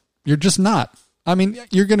by it. You're just not. I mean,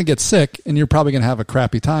 you're going to get sick and you're probably going to have a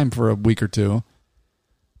crappy time for a week or two.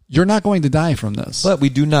 You're not going to die from this. But we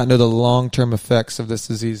do not know the long-term effects of this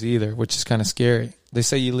disease either, which is kind of scary. They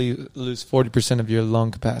say you lose 40% of your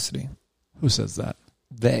lung capacity. Who says that?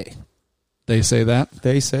 They say that?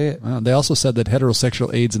 They say it. Well, they also said that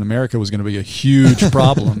heterosexual AIDS in America was going to be a huge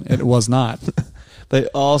problem. It was not. They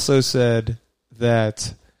also said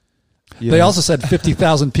that... They also said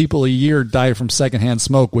 50,000 people a year die from secondhand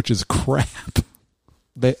smoke, which is crap.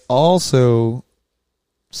 They also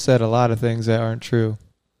said a lot of things that aren't true.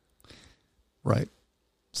 Right.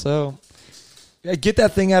 So, yeah, get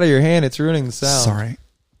that thing out of your hand. It's ruining the sound. Sorry.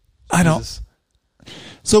 I don't.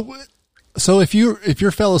 So if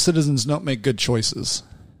your fellow citizens don't make good choices,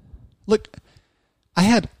 look, I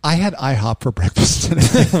had IHOP for breakfast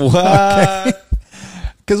today. What?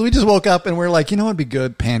 Because we just woke up and we're like, you know what'd be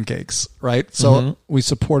good? Pancakes, right? So we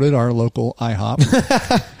supported our local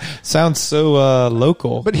IHOP. Sounds so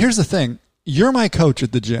local. But here's the thing. You're my coach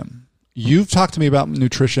at the gym. You've talked to me about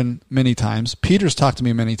nutrition many times. Peter's talked to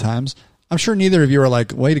me many times. I'm sure neither of you are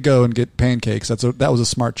like, way to go and get pancakes. That was a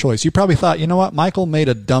smart choice. You probably thought, you know what? Michael made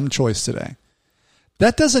a dumb choice today.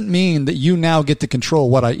 That doesn't mean that you now get to control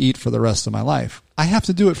what I eat for the rest of my life. I have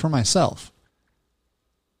to do it for myself.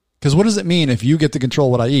 Because what does it mean if you get to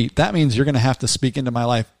control what I eat? That means you're going to have to speak into my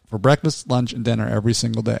life for breakfast, lunch, and dinner every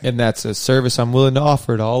single day. And that's a service I'm willing to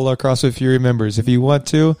offer to all our CrossFit Fury members. If you want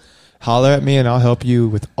to, holler at me and I'll help you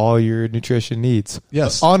with all your nutrition needs.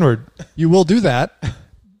 Yes. Onward. You will do that,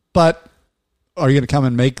 but are you going to come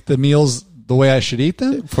and make the meals the way I should eat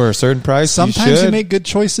them? For a certain price, sometimes you make good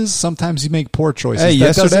choices. Sometimes you make poor choices. Hey,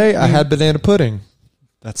 yesterday I had banana pudding.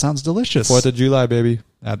 That sounds delicious. 4th of July, baby.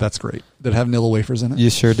 That's great. Did it have Nilla wafers in it?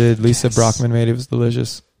 You sure did. Lisa Brockman made it. It was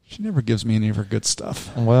delicious. She never gives me any of her good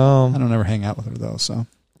stuff. Well, I don't ever hang out with her though. So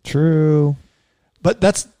true. But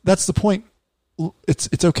that's the point.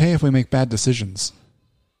 It's okay if we make bad decisions.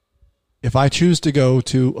 If I choose to go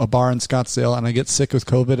to a bar in Scottsdale and I get sick with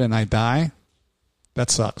COVID and I die,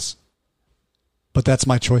 that sucks. But that's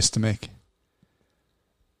my choice to make.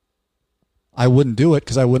 I wouldn't do it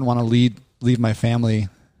because I wouldn't want to leave my family.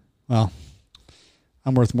 Well,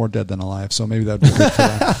 I'm worth more dead than alive, so maybe that would be good for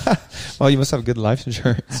them. Well, you must have good life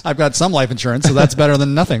insurance. I've got some life insurance, so that's better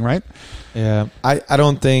than nothing, right? Yeah. I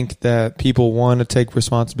don't think that people want to take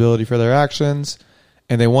responsibility for their actions,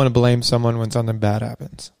 and they want to blame someone when something bad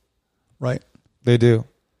happens. Right. They do.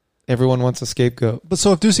 Everyone wants a scapegoat. But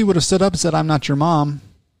so if Ducey would have stood up and said, I'm not your mom,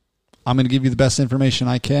 I'm going to give you the best information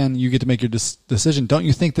I can, you get to make your decision, don't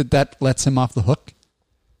you think that lets him off the hook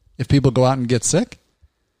if people go out and get sick?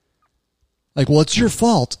 Like, well, it's your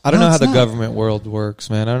fault. I don't know how the government world works,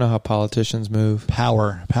 man. I don't know how politicians move.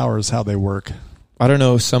 Power is how they work. I don't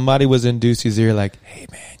know. Somebody was in Ducey's ear like, hey,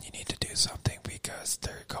 man, you need to do something because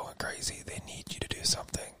they're going crazy. They need you to do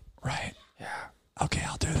something. Right. Yeah. Okay,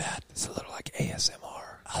 I'll do that. It's a little like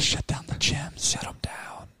ASMR. I'll shut down the gyms. Shut them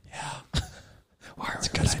down. Yeah. Why That's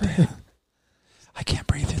a good idea. I can't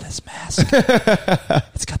breathe through this mask.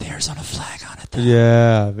 It's got the air Arizona flag on it, though.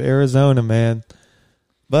 Yeah, Arizona, man.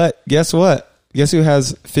 But guess what? Guess who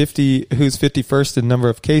has 50? Who's 51st in number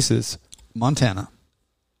of cases? Montana.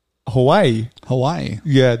 Hawaii.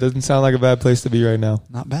 Yeah, it doesn't sound like a bad place to be right now.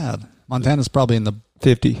 Not bad. Montana's probably in the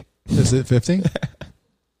 50. Is it 50?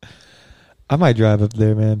 I might drive up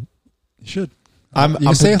there, man. You should. I'm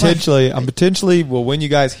potentially. Well, when you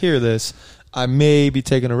guys hear this, I may be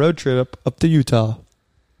taking a road trip up to Utah.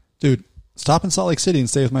 Dude, stop in Salt Lake City and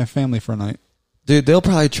stay with my family for a night. Dude, they'll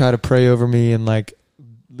probably try to pray over me and like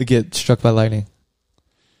get struck by lightning.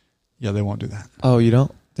 Yeah, they won't do that. Oh, you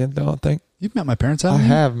don't? Don't think? You've met my parents, haven't I you?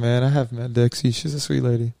 have, man. I have met Dixie. She's a sweet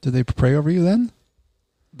lady. Did they pray over you then?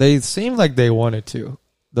 They seemed like they wanted to.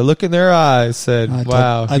 The look in their eyes said,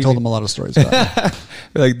 wow. I told them a lot of stories about it.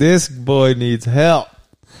 Like, this boy needs help.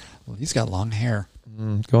 Well, he's got long hair.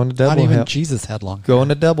 Going to double Not even hail. Jesus had long hair. Going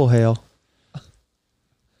to double hail.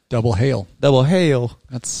 Double hail. Double hail.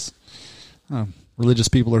 That's... religious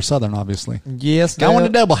people are Southern, obviously. Yes, Going to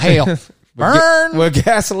double hail. Burn! With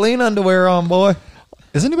gasoline underwear on, boy.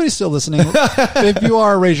 Is anybody still listening? If you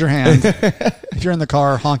are, raise your hand. If you're in the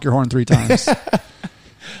car, honk your horn 3 times.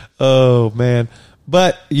 Oh, man.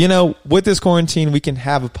 But, you know, with this quarantine, we can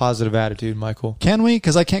have a positive attitude, Michael. Can we?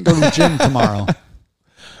 Because I can't go to the gym tomorrow.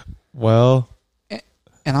 Well.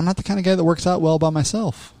 And I'm not the kind of guy that works out well by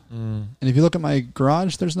myself. And if you look at my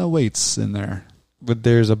garage, there's no weights in there. But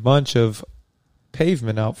there's a bunch of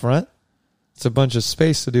pavement out front. It's a bunch of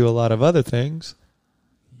space to do a lot of other things.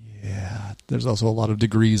 Yeah. There's also a lot of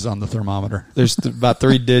degrees on the thermometer. There's about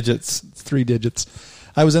 3 digits. 3 digits.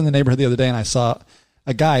 I was in the neighborhood the other day and I saw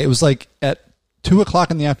a guy. It was like at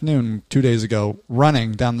 2:00 in the afternoon 2 days ago,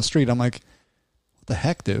 running down the street. I'm like, what the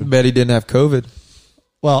heck, dude? Bet he didn't have COVID.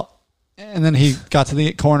 Well, and then he got to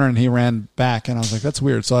the corner and he ran back, and I was like, that's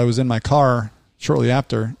weird. So I was in my car shortly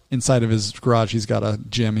after. Inside of his garage, he's got a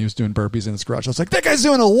gym. He was doing burpees in his garage. I was like, that guy's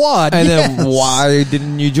doing a WOD. And yes! then why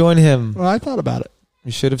didn't you join him? Well, I thought about it.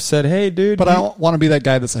 You should have said, hey, dude. But I don't want to be that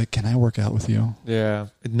guy that's like, can I work out with you? Yeah.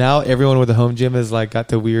 Now everyone with a home gym is like got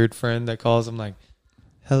the weird friend that calls them like,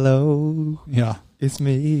 hello. Yeah. It's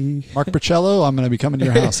me. Mark Bercello, I'm going to be coming to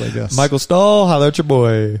your house, I guess. Michael Stahl, holla at your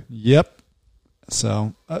boy. Yep.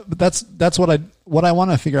 So but that's what I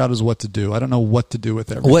want to figure out is what to do. I don't know what to do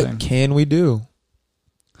with everything. What can we do?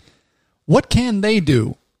 What can they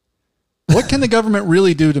do? What can the government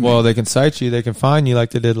really do to me? Well, they can cite you. They can fine you like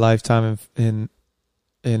they did Lifetime in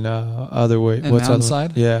other way. In What's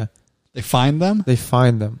Mountainside? Yeah. They fine them? They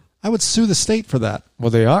fine them. I would sue the state for that. Well,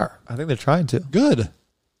 they are. I think they're trying to. Good.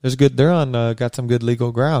 There's good. They're on. Got some good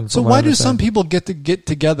legal ground. So why do some people get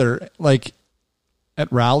together like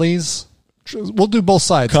at rallies? We'll do both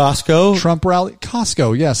sides. Costco, Trump rally,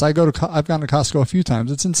 Costco. Yes, I've gone to Costco a few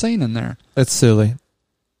times. It's insane in there. That's silly.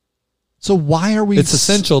 So why are we? It's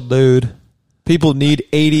essential, dude. People need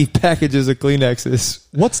 80 packages of Kleenexes.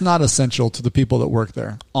 What's not essential to the people that work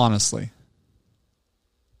there? Honestly,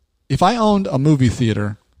 if I owned a movie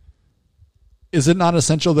theater, is it not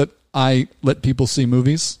essential that I let people see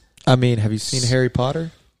movies? I mean, have you seen Harry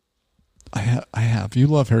Potter? I have. You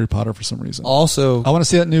love Harry Potter for some reason. Also, I want to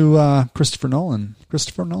see that new Christopher Nolan.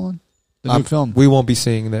 The new film. We won't be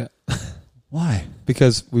seeing that. Why?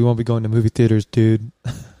 Because we won't be going to movie theaters, dude.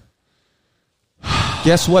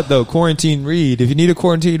 Guess what, though? Quarantine read. If you need a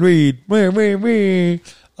quarantine read,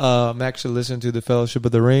 I'm actually listening to The Fellowship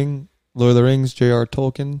of the Ring, Lord of the Rings, J.R.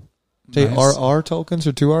 Tolkien. J.R.R. Tolkien's,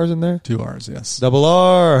 or 2 R's in there? 2 R's, yes. Double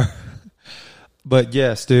R. But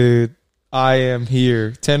yes, dude, I am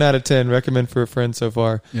here. 10 out of 10. Recommend for a friend so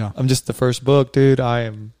far. Yeah. I'm just the first book, dude.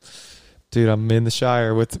 I'm in the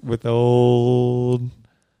Shire with old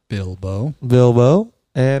Bilbo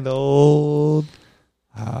and old.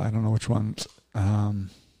 I don't know which one. Come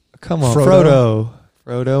on,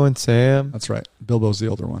 Frodo and Sam. That's right. Bilbo's the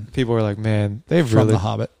older one. People are like, man, they've From really The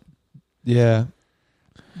Hobbit. Yeah.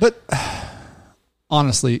 But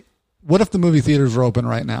honestly, what if the movie theaters were open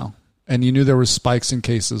right now and you knew there were spikes in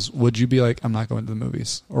cases? Would you be like, I'm not going to the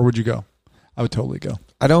movies? Or would you go? I would totally go.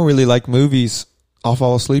 I don't really like movies. I'll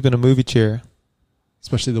fall asleep in a movie chair.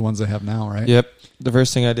 Especially the ones they have now, right? Yep. The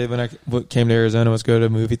first thing I did when I came to Arizona was go to a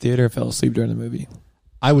movie theater. I fell asleep during the movie.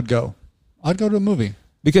 I would go. I'd go to a movie.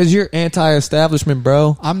 Because you're anti-establishment,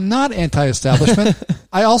 bro. I'm not anti-establishment.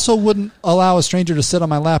 I also wouldn't allow a stranger to sit on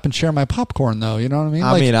my lap and share my popcorn, though. You know what I mean?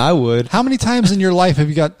 I mean, I would. How many times in your life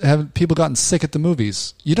have people gotten sick at the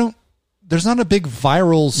movies? You don't. There's not a big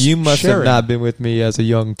viral. You must sharing. have not been with me as a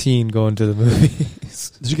young teen going to the movies.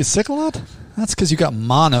 Did you get sick a lot? That's because you got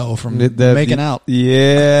mono from making out.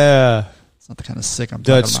 Yeah. It's not the kind of sick I'm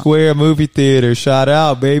talking about. Dutch Square movie theater. Shout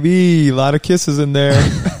out, baby. A lot of kisses in there.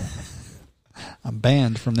 I'm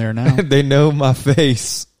banned from there now. They know my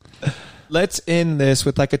face. Let's end this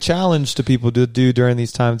with like a challenge to people to do during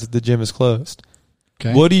these times that the gym is closed.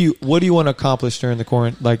 Okay. What do you want to accomplish during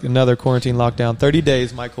the like another quarantine lockdown? 30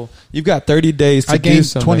 days, Michael. You've got 30 days to I do gained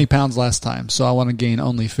something. 20 pounds last time, so I want to gain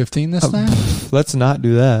only 15 this time. Let's not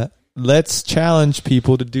do that. Let's challenge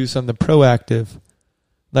people to do something proactive.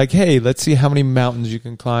 Like, hey, let's see how many mountains you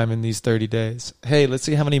can climb in these 30 days. Hey, let's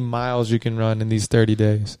see how many miles you can run in these 30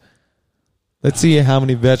 days. Let's see how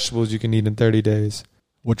many vegetables you can eat in 30 days.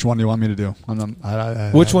 Which one do you want me to do?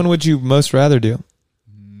 Which one would you most rather do?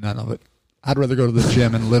 None of it. I'd rather go to the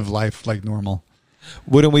gym and live life like normal.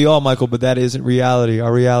 Wouldn't we all, Michael? But that isn't reality.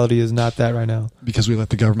 Our reality is not that right now. Because we let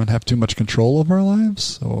the government have too much control over our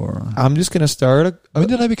lives? Or I'm just going to start when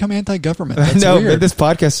did I become anti-government? I That's know, weird. man, this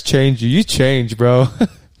podcast changed you. You changed, bro.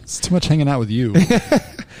 It's too much hanging out with you.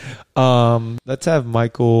 Let's have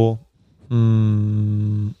Michael.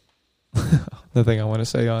 The thing I want to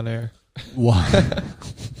say on air. Why?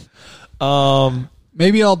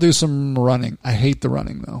 Maybe I'll do some running. I hate the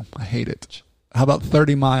running, though. I hate it. How about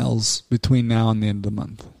 30 miles between now and the end of the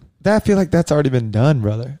month? I feel like that's already been done,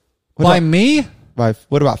 brother. By me?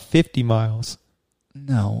 What about 50 miles?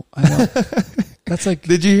 No. I don't. That's like...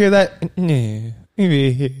 Did you hear that?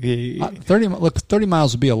 30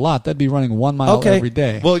 miles would be a lot. That'd be running 1 mile every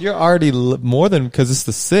day. Well, you're already more than because it's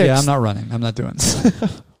the 6th. Yeah, I'm not running. I'm not doing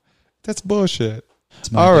it. That's bullshit.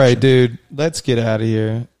 All right, dude. Let's get out of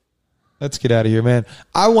here. Man.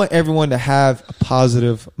 I want everyone to have a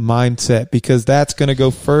positive mindset because that's going to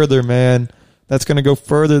go further, man. That's going to go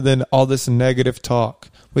further than all this negative talk.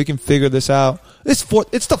 We can figure this out. It's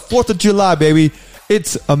the 4th of July, baby.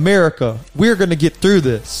 It's America. We're going to get through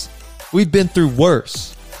this. We've been through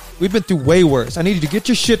worse. We've been through way worse. I need you to get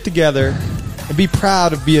your shit together and be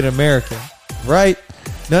proud of being American, right?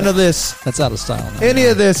 None of this. That's out of style now. Any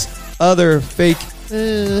of this other fake,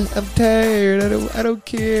 I'm tired, I don't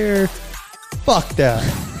care. Fuck that.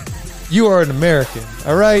 You are an American,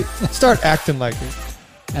 all right? Start acting like it.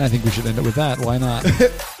 And I think we should end it with that. Why not?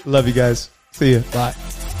 Love you guys. See ya. Bye.